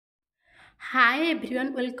Hi everyone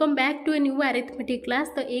welcome back to a new arithmetic class.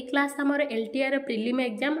 तो ये class आमर LTR prelim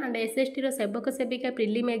exam and SST रो सेवक सेविका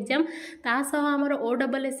प्रिलिम एग्जाम तासह आमर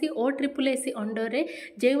ओडब्ल्यूएससी ओ ट्रिपल एससी अंडर रे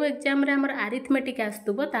जो एग्जाम रे आमर अरिथमेटिक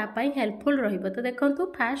आसुबो ता पई हेल्पफुल रहिबो। तो देखंतु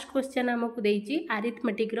first question हमकु देइची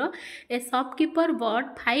arithmetic row A shopkeeper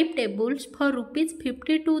bot 5 tables for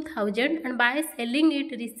 ₹52,000 and by selling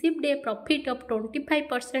it received A profit of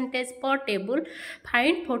 25% पर table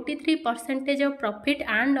find 43% of profit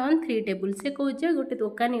and on 3 table. से कहे गोटे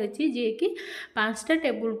दोकानी अच्छी जी कि 5टा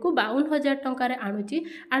टेबुल को 52,000 टंकार आणुची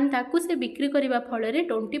एंड ताकू से बिक्री करने फल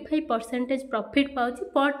 25% प्रॉफिट पाउची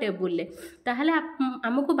पर टेबुल ताहले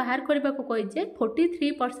आमको बाहर करने को कही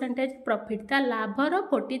 43% प्रॉफिट ता लाभर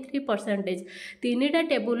 43% 3टा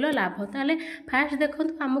टेबुल लाभ। ताहले फास्ट देखो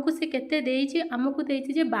आमको से केते देइची आमको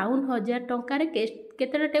देइची जे 52,000 टंकार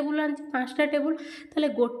केतेटा टेबुल आनी 5टा टेबुल ताहले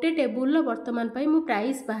गोटे टेबुल वर्तमान पाई मु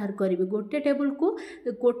प्राइस बाहर करी गोटे टेबुल को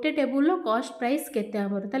गोटे टेबुल कॉस्ट प्राइस केते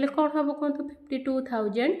हमर ताले कोन हबो कहंतु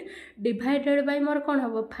 52,000 डिवाइडेड बाय मोर कोन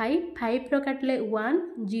हबो 5 रो काटले 1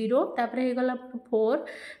 0 तापर हे गला 4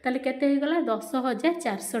 ताले केते हे गला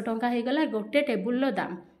 10,400 टंका हे गला गोटे टेबुल रो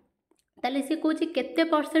दाम। ताले से कौच केते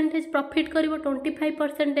परसेंटेज प्रॉफिट करिवो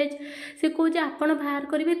 25% से कौच आपण बाहर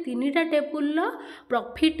करेंगे 3टा टेबुल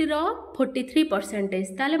प्रॉफिट रो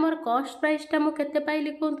 43%। ताले मोर कॉस्ट प्राइस टा मु केते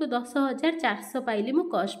पाइली कहंतु 10,400 पाइली मु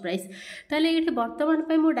कॉस्ट प्राइस। ताले ये वर्तमान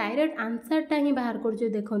पे मु डायरेक्ट आंसर टा ही बाहर कर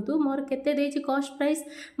देखंतु मोर केते देइची कॉस्ट प्राइस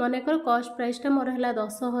मनेकर कॉस्ट प्राइस टा मोर हला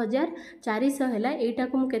 10,400 हला एटा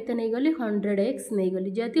को मु केते नै गली 100x नै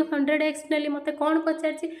गली। जदि 100x नेली मते कोन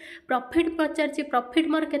पचारची प्रॉफिट पचारची प्रॉफिट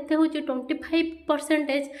मोर केते होची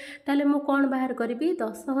 25% ताले मु कौन बाहर करी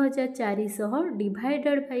 10,400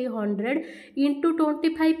 डिवाइडेड बाय 100 इंटू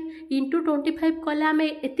 25 कले आम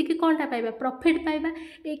एति कौनटा पाइबा प्रॉफिट पाइबा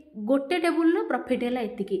गोटे टेबुल प्रॉफिट है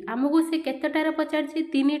एति आमको से केतेटार पचारची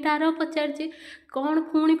 3टार पचारची कौन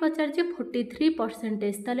पुणी पचारची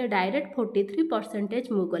 43% ताले डायरेक्ट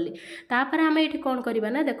 43% मु गली। तापर आम ये कौन करवा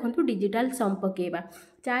ना देखो डिजिटल सम पकेबा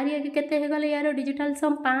 4 1 केते हे गले यार डिजिटल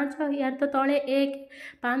सम 5 यार तो तले 1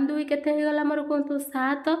 5 2 केते हे गला मोर कहतु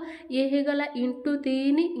 7 ये हे गला इंटू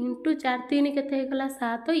 3 इंटू 4 3 केते हे गला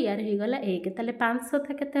 7 यार हे गला 1 ताले 500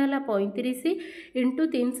 था केते हला 35 इंटू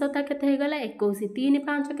 300 था केते हे गला 21 3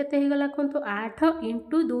 5 केते हे गला कहतु 8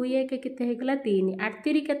 इंटू 2 1 केते हे गला 3 8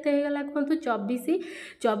 3 केते हे गला कहतु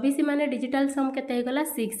 24 माने डिजिटल सम केते हे गला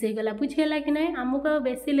 6 हे गला। बुझेला कि नहीं हमको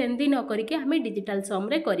बेसी लेंदी न करके हमें डिजिटल सम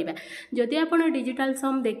रे करबा। जदि आपण डिजिटल सम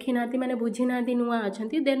देखि नाती माने बुझी नाती नुआ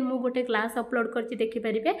अछंती देन मु गोटे क्लास अपलोड करछि देखि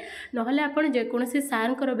परिबे नहले आपण जे कोनोसी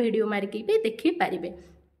सारंकर वीडियो मारिकी भी देखि परिबे।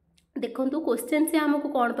 देखो क्वेश्चन से आमको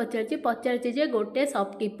कौन पचारची जे गोटे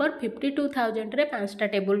शॉपकीपर 52,000 रे 5टा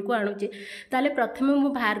टेबुल को आणुची ताले प्रथम मु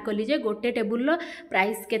बाहर कली जे गोटे टेबुल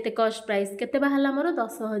प्राइस केते कॉस्ट प्राइस केते बाहला मोर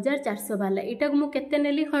 10,400 बाहला एटा मु केते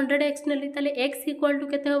नेली 100x नेली ताले x इक्वल टू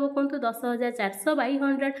केते होबो कोंतु 10,400 बाय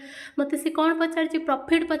 100 मते से कौन पचारची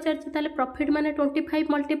प्रॉफिट पचारची ताले प्रॉफिट माने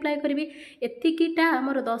 25 मल्टीप्लाई करबी एतिकीटा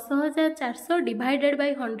मोर 10,400 डिवाइडेड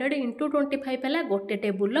बाय 100 इंटू 25 हला गोटे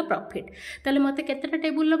टेबुल प्रॉफिट। ताले मते केतेटा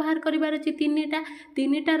टेबुल बाहर करिवार अछि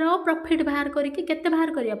 3टार प्रॉफिट बाहर करके केते बाहर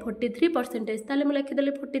करिया 43% ताले मु लिखि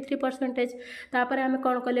देले 43%। तापर आमे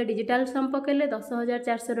कोन कले डिजिटल सम पकेले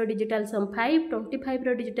 10,400 रो डिजिटल सम 5 25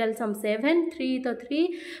 रो डिजिटल सम 7 3 तो 3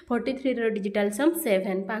 43 रो डिजिटल सम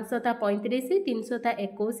 7 500 ता 35 300 ता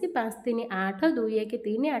 21 5 3 8 2 1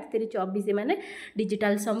 3 8 3 24 माने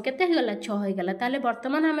डिजिटल सम केते हे गला 6 हे गला। ताले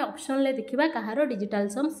वर्तमान आमे ऑप्शन ले देखिबा कहारो डिजिटल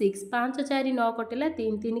सम 6 5 4 9 कटिला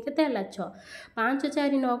 3 3 केते हला 6 5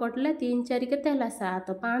 4 9 कटिला 3 4 केते हला 7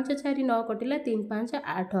 5 4 9 कटिला 3 5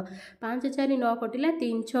 8 5 4 9 कटिला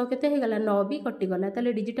 3 6 केते हे गला 9 भी कटि गला।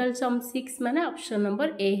 ताले डिजिटल सम 6 माने ऑप्शन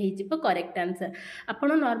नंबर ए हे जिवो करेक्ट आंसर।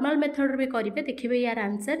 आपण नॉर्मल मेथड रे करिवे देखिबे यार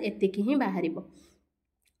आंसर एतिकी ही बाहरिबो।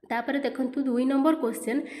 तापर देखंतु 2 number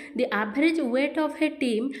question the average weight of A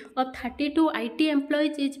team of 32 IT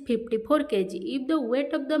employees is 54 kg if the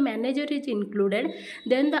weight of the manager is included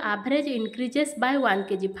then the average increases by 1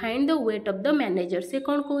 kg find the weight of the manager. से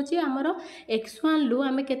कौन कहूँ आमर x1 लु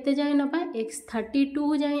आम केते जाए नबा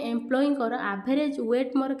x32 जाए एम्प्लॉई कर एवरेज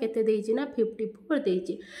वेट मोर केते देइछि ना 54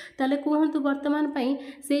 देइछि। ताले कहंतु वर्तमान पई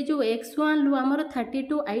से जो x1 लु आमर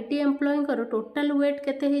 32 IT एम्प्लॉई कर टोटल वेट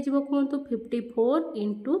केते हे जिवो कहंतु 54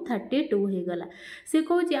 इंटू 32 हो गला। से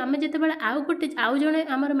कहूँ आम जिते आउ गोटे आउ जड़े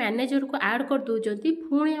आमर मैनेजर को ऐड कर दौरान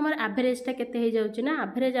पुणी आमर एवरेजटा केते हो जाउछि ना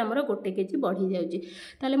एवरेज आमर 1 kg बढ़ी जाउछि।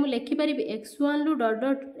 ताले मु लिखि परिबि x1 लु dot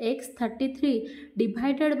dot x33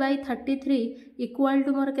 divided by 33 equal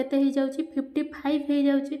to मोर केते हो जाउछि 55 हो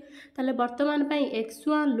जाउछि। ताले वर्तमान पई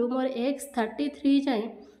x1 लु मोर x33 जाए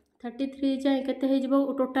 33 जाए केते हो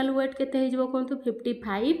टोटाल वेट केते हो कहतु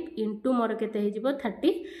 55 इंटू मोर केते हो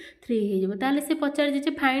 33 हो ताले से पचार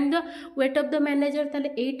जे find the weight of the manager ताले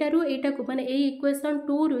एटारू एटा को माने ए इक्वेशन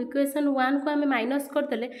 2 रु इक्वेशन 1 को आमे माइनस कर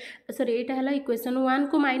देले सॉरी एटा हला इक्वेशन 1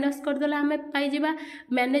 को माइनस कर देले आमे पाई जिबा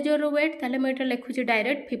मैनेजर रो वेट ताले म एटा लिखुची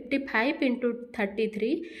direct 55 into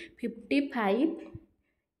 33 55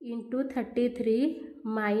 into 33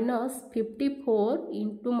 minus 54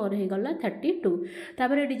 into मोर हो गला 32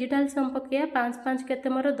 तापर डिजिटल सम पकिया 5 5 केते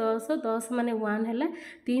मोर 10 10 माने 1 हैला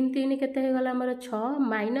 3 3 केते हो गला मोर 6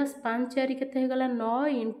 माइनस 5 4 केते हो गला 9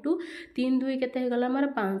 इंटू 3 2 केते हो गला मोर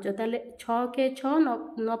 5 ताले 6 के 6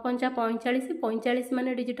 9 5 45 45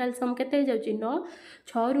 माने डिजिटल सम केते हो जाउची 9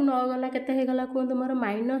 6 रु 9 गला केते हो गला कोन मोर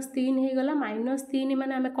 -3 हो गला -3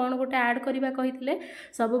 माने हमें कोन गोटे ऐड करबा कहितले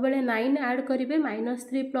सब बेले 9 ऐड करिवे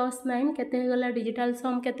 -3 + 9 केते हो गला डिजिटल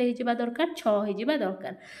सम केते हिजिबा दरकार 6 हिजिबा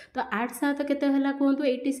दरकार तो 8 7 केते हला कहंतु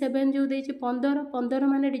 87 जो देछि 15 15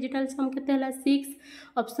 माने डिजिटल सम केते हला 6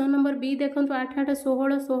 ऑप्शन नंबर बी देखंतु 8 8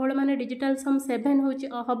 16 16 माने डिजिटल सम 7 होछि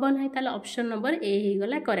हबो नै ताले ऑप्शन नंबर ए हि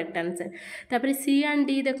गला करेक्ट आंसर तापर सी एंड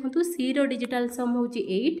डी देखंतु सी रो डिजिटल सम होछि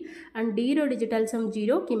 8 एंड डी रो डिजिटल सम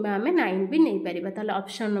 0 किबा हमें 9 भी नै परिबा ताले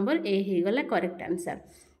ऑप्शन नंबर ए हि गला करेक्ट आंसर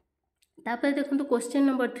तापर देखो question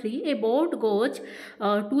number 3 A boat goes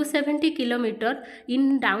 270 kilometre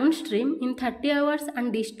in down stream in 30 hours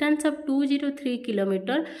and distance of 203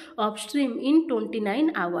 kilometre upstream in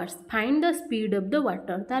 29 hours find the speed of the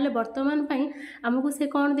water ताले वर्तमान पई हमको से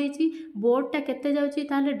कौन देछि बोट टा केते जाउछि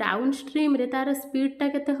ताले डाउन स्ट्रीम रे तार स्पीड टा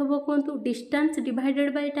केते हबो कोंतु डिस्टेंस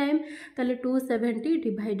डिवाइडेड बाय टाइम ताले 270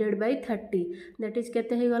 डिवाइडेड बाय 30 दैट इज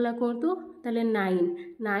केते हे गला कोंतु ताले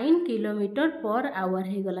 9 किलोमीटर पर आवर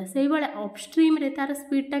हे गला सेही बळे अपस्ट्रीम रे तार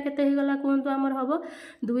स्पीड टा केते हे गला कोंतु हमर हबो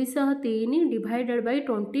 203 डिवाइडेड बाय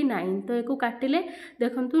 29 तो एको काटिले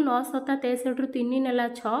देखंतु 9 7 63 रु 3 नेला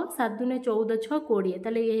 6 7 दुने 14 6 20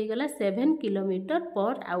 ताले ये हे गला 7 किलोमीटर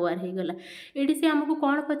पर आवर हे गला एडी से हमको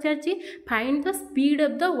कोन पचारची find the speed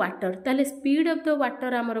of the water ताले स्पीड ऑफ द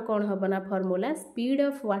वाटर हमर कोन Habna formula speed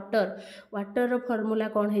of water row formula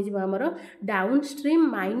कोन हे जिवो हमर down stream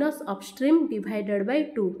minus upstream divided by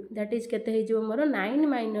 2 that is केते हे जिवो हमर 9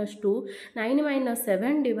 minus 2 9 minus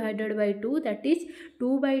 7 divided by 2 that is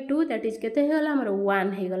 2 bye 2 that is केते हे गला हमर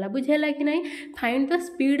 1 हे गला बुझेला कि नहीं find the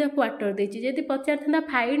speed of water देछि जदि पचार थंदा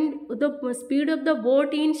find the speed of the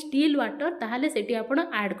boat in still water ताहाले सेठी आपण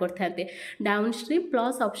add करथाते down stream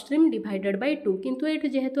plus upstream divided by 2 किंतु एठु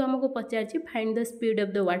जेहेतु हमको पचारछि find the speed of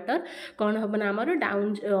the water कोन हबना हमर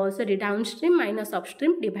down stream minus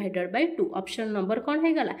upstream divided by 2 option number कोन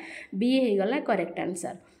हे गला B हे गला correct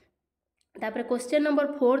answer तापर question number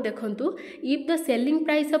 4 देखंतु if the selling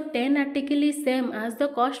price of 10 article is same as the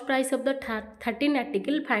cost price of the 13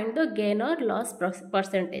 article find the gain और loss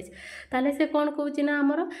percentage ताले से कोन कहउची ना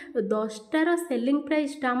हमर 10 टा सेलिंग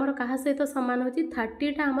प्राइस टा हमर कहा सहित समान होची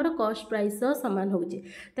 30 टा हमर कॉस्ट प्राइस सह समान होची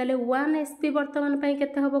ताले 1 एसपी वर्तमान पई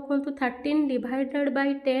केते हबो कोंतु 13 डिवाइडेड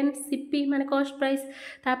बाय 10 सीपी माने कॉस्ट प्राइस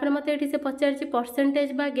तापर मते एठी से पचारची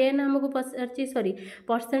परसेंटेज बा गेन हमको पचारची सॉरी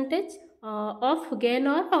परसेंटेज ऑफ गेन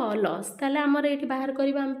और लॉस ताले हमर एठी बाहर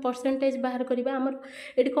करबा हम परसेंटेज बाहर करबा हमर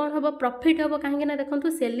एठी कोन हबो प्रॉफिट हबो काहे ना देखंतु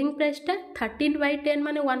सेलिंग प्राइस टा 13 बाय 10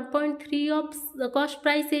 माने 1.3 ऑफ कॉस्ट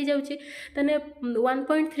प्राइस हे जाउची तने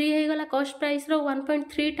 1.3 हे गला कॉस्ट प्राइस रो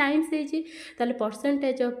 1.3 टाइम्स हे जी ताले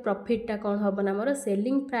परसेंटेज ऑफ प्रॉफिट टा कोन हबो ना हमर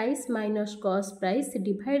selling price minus cost price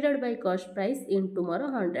divided by cost price into more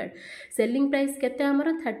 100 selling price केते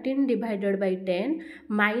हमर 13 डिवाइडेड बाय 10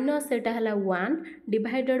 माइनस एटा हला 1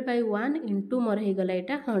 डिवाइडेड बाय 1 इंटू मोर हो गला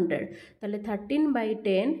एटा 100 ताले 13 बाय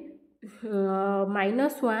 10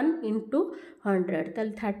 माइनस 1 इंटू 100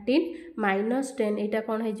 ताले 13 माइनस 10 एटा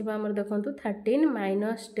कोन हे जिबा हमर देखंतु 13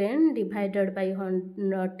 माइनस 10 डिवाइडेड बाय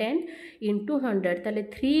 10 इंटू 100 ताले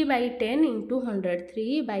 3 bye 10 into 100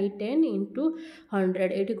 3 bye 10 into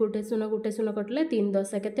 100 eighty गोटे शून्य कटले 3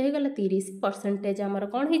 10 केते हे गला 30 परसेंटेज हमर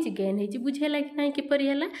कोन हे छि गेन हे छि बुझेला कि नाही कि परि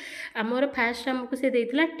हला हमर फास्ट हमको से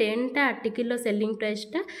देथिला 10 टा आर्टिकल सेलिंग प्राइस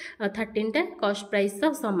टा 13 टा कॉस्ट प्राइस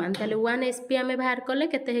सह समान ताले 1 एसपी हमें बाहर करले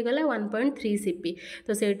केते हे गला 1.3 सीपी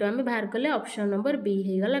तो सेटो हमें बाहर करले ऑप्शन नंबर बी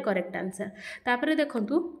हे गला करेक्ट आंसर तापर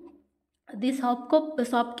देखंतु The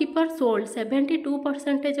shopkeeper sold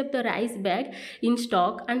 72% of the rice bag in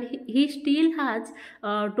stock and he still has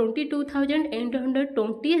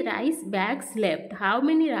 22,820 rice bags left. How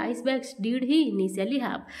many rice bags did he initially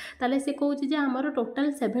have? ताले से कहूँ जे आमर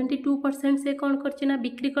टोटाल 72% से कौन करना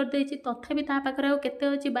बिक्री कर देछि तथापि ता पाखरे आ केते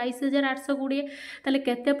अछि 22,820 ताले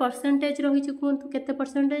केते परसेंटेज रही कहतु केते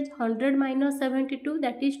परसेंटेज 100 माइनस 72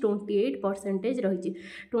 दैट इज 28% रही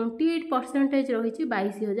 28% रही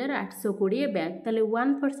 22,820 820 बैग ताले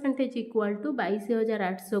 1% इक्वल टू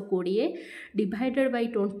 22,820 डिवाइडेड बाय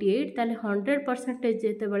 28 ताले 100%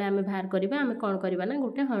 जेतेबेले आमे बाहर करबा आमे कोन करबा ना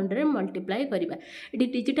गोटे 100 मल्टीप्लाई करबा एटी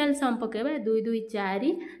डिजिटल सम पकेबा 2 2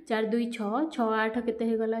 4 4 2 6 6 8 केते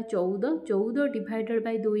हे गला 14 14 डिवाइडेड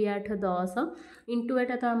बाय 2 8 10 इंटू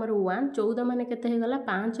एटा तो आमर 1 14 माने केते हे गला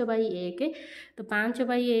 5/1 तो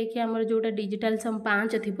 5/1 आमर जोटा डिजिटल सम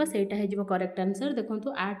 5 थिबो सेटा हे जिवो करेक्ट आंसर देखंतु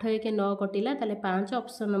 8 1 9 कटिला ताले 5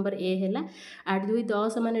 ऑप्शन नंबर ए हैला 8 2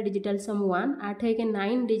 10 माने डिजिटल सम 1 8 1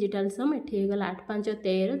 9 डिजिटल सम एठी हे गला 8 5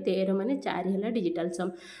 13 13 माने 4 हैला डिजिटल सम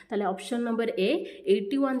ताले ऑप्शन नंबर ए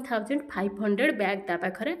 81,500 बैग ता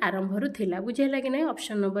पाखरे आरंभ रु थिला बुझेला कि नै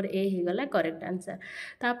ऑप्शन नंबर ए हे गला करेक्ट आंसर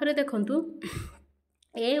तापरे देखंतु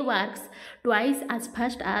A works twice as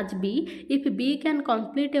fast as B. If B can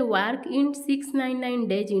complete a work in 699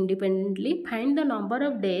 days independently, find the number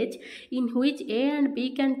of days in which A and B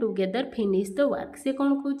can together finish the work. से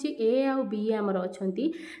कौन कहूँ A आउ B आमर अच्छी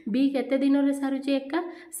B केते दिन रे सारुचे एका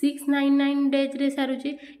 699 डेज रे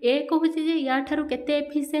सारुचे A कहूँ जे या ठारू केते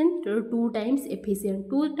efficient 2 times efficient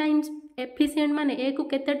 2 times efficient माने ए को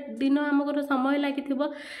केते दिन हमर समय लागि थिबो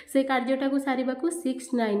से कार्यटा को सारिबा को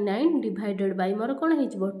 699 डिवाइडेड बाय मोर कोन हे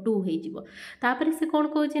जिवो 2 हे जिवो तापर से कोन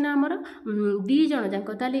कहूची ना हमर दी जण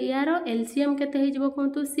जाको ताले यार एलसीएम केते हे जिवो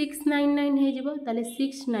कोंतु 699 हे जिवो ताले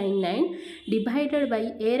 699 डिवाइडेड बाय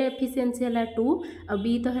ए रे एफिशिएंसी हला 2 आ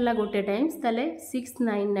बी तो हला गोटे टाइम्स ताले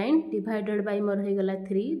 699 डिवाइडेड बाय मोर हे गला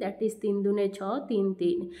 3 दैट इज 3 दुने 6 3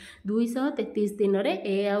 3 233 दिन रे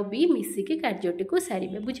ए आ बी मिसी के कार्यटी को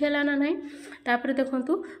सारिबे बुझेला ना नहीं तापर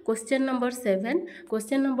देखंतु question number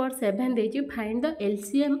 7 देजी find the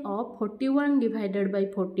LCM of 41 divided by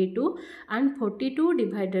 42 and 42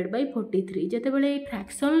 divided by 43 जते बेले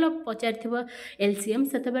फ्रैक्शन लो पचार थिबो एलसीएम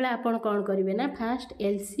सेते बेले आपण कोन करिवे ना first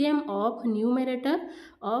LCM of numerator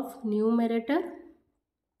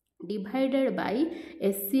divided by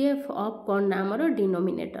HCF of कौन नामर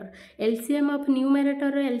denominator LCM of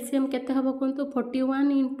numerator LCM केते हबो कोंतु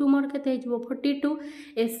 41 इंटू मोर केते हिजबो 42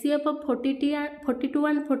 एचसीएफ ऑफ 42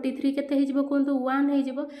 एंड 43 केते हिजबो कोंतु 1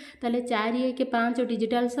 हिजबो ताले 4 1 5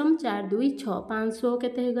 डिजिटल सम 4 2 6 500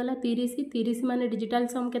 केते हे गला 30 30 माने डिजिटल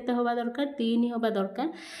सम केते होबा दरकार 3 होबा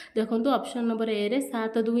दरकार देखंतु ऑप्शन नंबर ए रे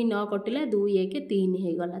 7 2 9 कटिला 2 1 3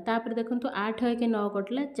 हे गला तापर देखंतु 8 1 9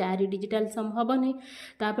 कटिला 4 डिजिटल सम हबो नै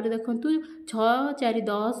तापर देखंतु 6 4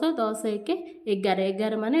 10 10 1 11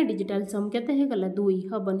 11 माने डिजिटल सम केते हे गला 2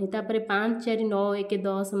 हबनी तापर 5 4 9 1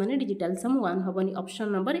 10 माने digital some 1 हबनी option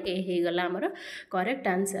number A हे गला हमर करेक्ट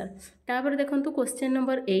आंसर तापर देखंतु question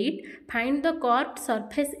number 8 find the curved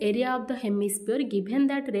surface area of the hemisphere given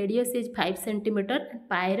that radius is 5 centimetre and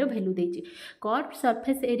pi row value देछि curved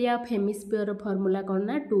surface area of hemisphere row formula कोन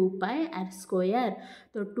ना 2 पाई r square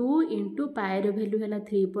तो 2 into pi रो value हैला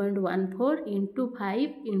 3.14 into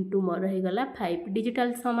 5 into मोर हे गला 5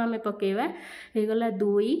 digital सम आमे पकेवा हे गला 2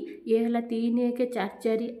 ये हैला 3 1 4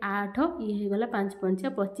 4 8 ये हे गला 5 5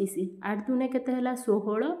 25 8 दुने केते हैला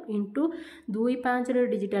 16 इंटू 2 5 रो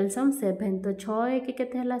डिजिटल सम 7 तो 6 1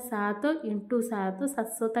 केते हैला 7 इंटू 7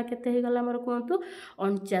 700 केते हे गला हमर कोंतु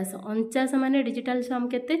 49 49 माने डिजिटल सम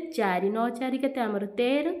केते 4 9 4 केते हमर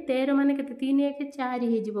 13 13 माने केते 3 1 4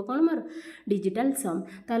 हे जिवो कोन मोर डिजिटल सम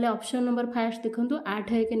ताले ऑप्शन नंबर फर्स्ट देखंतु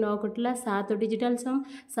 8 1 9 कटला 7 डिजिटल सम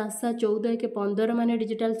 7 7 14 1 15 माने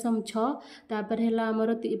डिजिटल सम 6 तापर हैला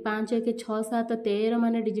हमर 5 1 6 7 13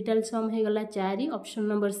 माने डिजिटल सम हे गला 4 option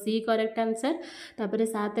number C correct answer तापर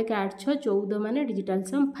 7 1 8 6 14 माने डिजिटल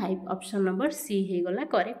सम 5 ऑप्शन नंबर सी हे गला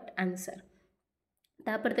करेक्ट आंसर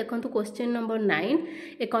तापर देखंतु question number 9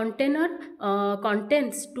 a container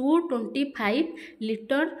contains 225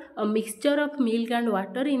 litre mixture of milk and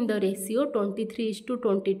water in the ratio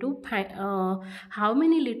 23:22 how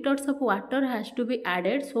many litres of water has to be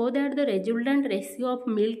added so that the resultant ratio of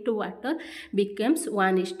milk to water becomes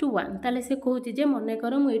 1:1 ताले से कहूची जे मने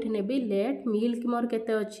कर मु एठी नेबी late milk मोर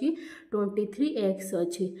केते अछि 23x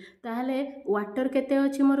अछि ताले वाटर केते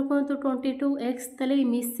अछि मोर कोंतु 22x ताले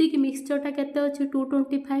मिसिक मिक्सचरटा केते अछि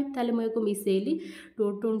 225 ताले मैं को micelle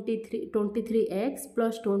 23x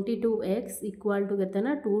plus 22x equal to केते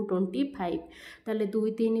ना 225 ताले 2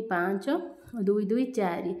 3 5 2 2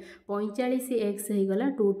 4 45x हे गला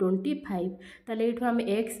 225 ताले एठो हम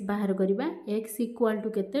x बाहर करबा x इक्वल टू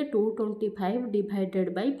केते 225 डिवाइडेड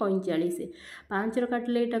बाय 45 5 रो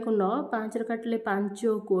काटले एटा को 9 5 रो काटले 5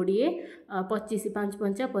 20 25 5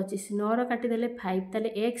 5 25 9 रो काटी देले 5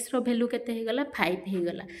 ताले x रो वैल्यू केते हे गला 5 हे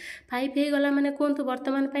गला माने कोंतु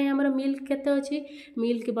वर्तमान पई हमर मिल्क केते अछि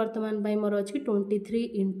मिल्क वर्तमान पई मोर अछि 23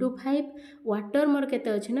 * 5 वाटर मोर केते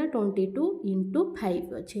अछि ना 22 *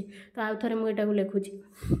 5 अछि तो आ थरे मु एटा को लिखुची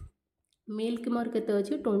मिल्क मोर केते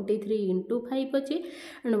अच्छे 23 इंटू 5 अच्छे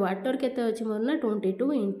एंड वाटर केते अच्छे मोर ना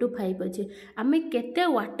 22 इंटू 5 अच्छे आम केते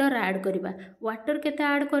वाटर ऐड करवा वाटर केते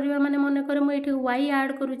ऐड करवा माने मन कर मुझे वाई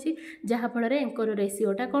ऐड करुच्ची जहाँफल एंकर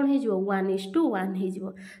रेसीोटा कौन हो 1:1 हो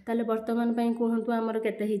ताले बर्तमान कहतु आमर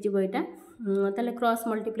केते यहाँ ताले क्रॉस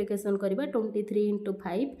मल्टीप्लिकेशन करवा 23 into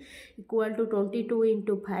 5 equal to 22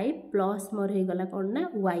 into 5 plus मोर हो गला कौन ना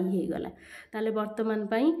वाई हो गला ताले बर्तमान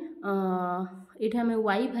ये आम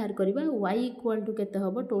वाई बाहर करवा वाई इक्वल टू केते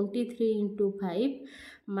हम 23 इंटू 5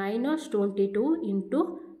 माइनस 22 इंटू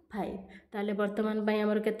 5 ताले बर्तमान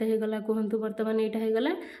आमर केते हो गला कहतु बर्तमान यहाँ हो गला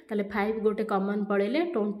ताले 5 गोटे कॉमन पड़ेले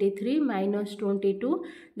 23 माइनस 22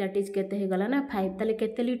 दैट इज केते हो गला ना 5 ताले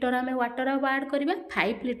केते लीटर आम वाटर ऐड करवा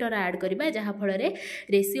 5 लीटर ऐड करवा जहाँ फल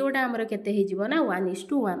रेसीोटा आमर केते हो ना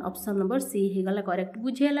 1:1 ऑप्शन नंबर सी हो गला करेक्ट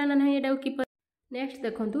बुझेला ना नहीं एटा कि नेक्स्ट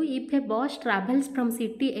देखो इफ ए बस travels from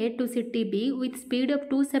city A to city B with speed of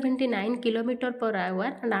 279 kilometre per hour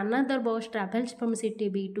and another बस travels from city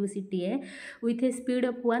B to city A with A speed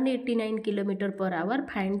of 189 kilometre per hour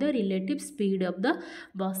find the relative speed of the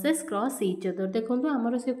buses cross each other देखो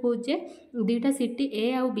आमर से कहे दुईटा city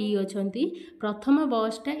ए आउ B अच्छा प्रथम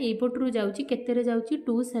बसटा एपटू जाऊँगी केते जाऊँगी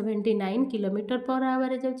 279 किलोमीटर पर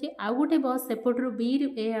आवर जाऊँगी आउ गोटे बस सेपटू बी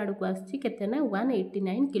ए आड़ को आसुच्ची ना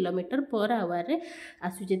 189 किलोमीटर पर आवर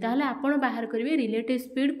आसूचे ताहले आपण बाहर करेंगे रिलेटिव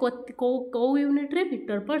स्पीड को यूनिट रे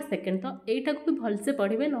मीटर पर सेकेंड तो यहीटा को भी भलसे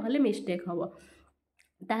पढ़े ना मिस्टेक हम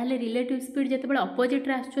ताहले रिलेटिव स्पीड जिते अपोजिट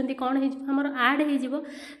आसुँच कौन होमर आड हो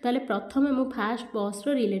प्रथम मु फास्ट बस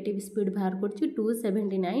रिलेटिव स्पीड बाहर कर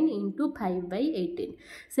 279 इंटू 5/18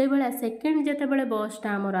 से भाया सेकेंड जिते बसटा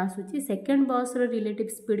आमर आसूँ सेकेंड बस रिलेटिव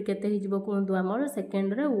स्पीड केते कहतु आमर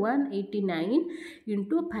सेकेंड 189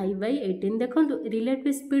 इंटू 5/18 देखो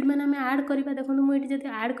रिलेटिव स्पीड मैंने आम आड करवा देखो मुझे जब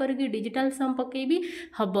आड करके डिजिटाल सम पकेबी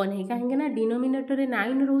हम नहीं कहीं डिनोमिनेटर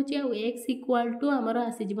 9 रोचे एक्स इक्वाल टू आमर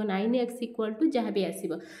आसीज 9x इक्वाल टू जहाँ भी आस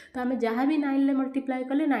तो आम जहाँ भी 9 ले मल्टीप्लाई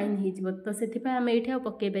कले 9 हो तो से आम ये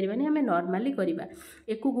पकई पारानी आम नॉर्मली करवा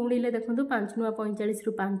एक गुणिले देखो 5 × 45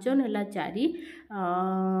 रु 5 नेला 4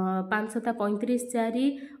 5 × 35 4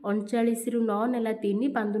 39 रु 9 नेला 3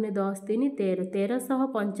 5 × 10 3 13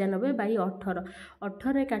 1395/18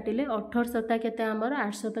 18 काटिले 18 सता केते आमर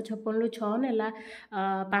 856 रु 6 नेला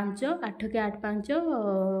 5 8 के 8 5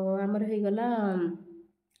 आमर हो गला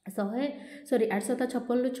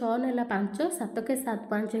 856 रु 6 नेला 5 7 के 7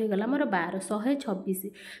 5 हो गला मोर 12 126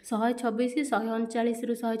 139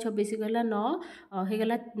 रु 126 गला 9 हो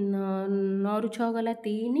गला 9 रु 6 गला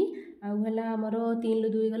 3 आउ है आमर 3 रु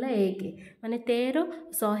 2 गला 1 माने 13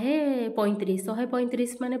 135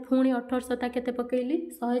 135 माने पुणी 18 सता केते पकेली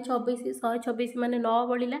 126 माने 9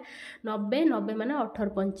 बढ़ला 90 90 माने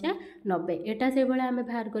 18 5 90 एटा से भाया आम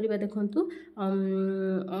बाहर करवा देखु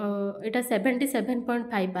एटा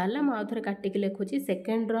 77.5 बाहर मुझे थे काटिक लिखुची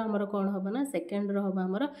सेकेंड आमर कौन हम ना सेकेंड हम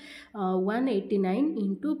आमर 189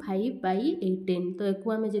 इंटू 5/18 तो एक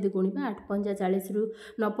आम जब गुणा 8 × 40 रु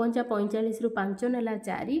 9 × 45 रु 5 नेला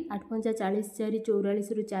 4 8 × 40 4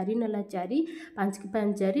 44 रु 4 नेला 4 5 के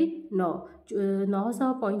 5 4 9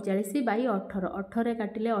 945/18 18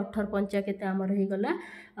 काटिले 18 5 केते आमर हो गला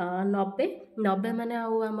 90 90 माने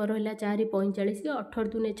आमर है 4 45 18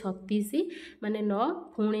 दूने 36 माने 9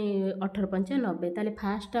 पुणी 18 5 90 ताले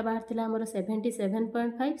फास्टा बाहर आमर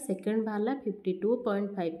 77.5 सेकेंड बाहर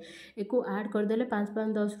 52.5 एक आड करदे 5 5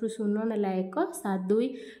 10 रु 0 नेला 1 7 2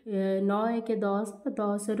 9 1 10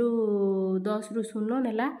 10 रु 10 रु 0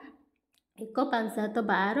 नेला 1 5 7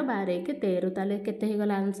 12 12 1 13 ताले केते हो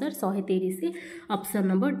गला आंसर 130 ऑप्शन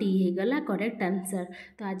नंबर डी हो गला करेक्ट आंसर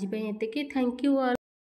तो आज पे एतिके थैंक यू ऑल।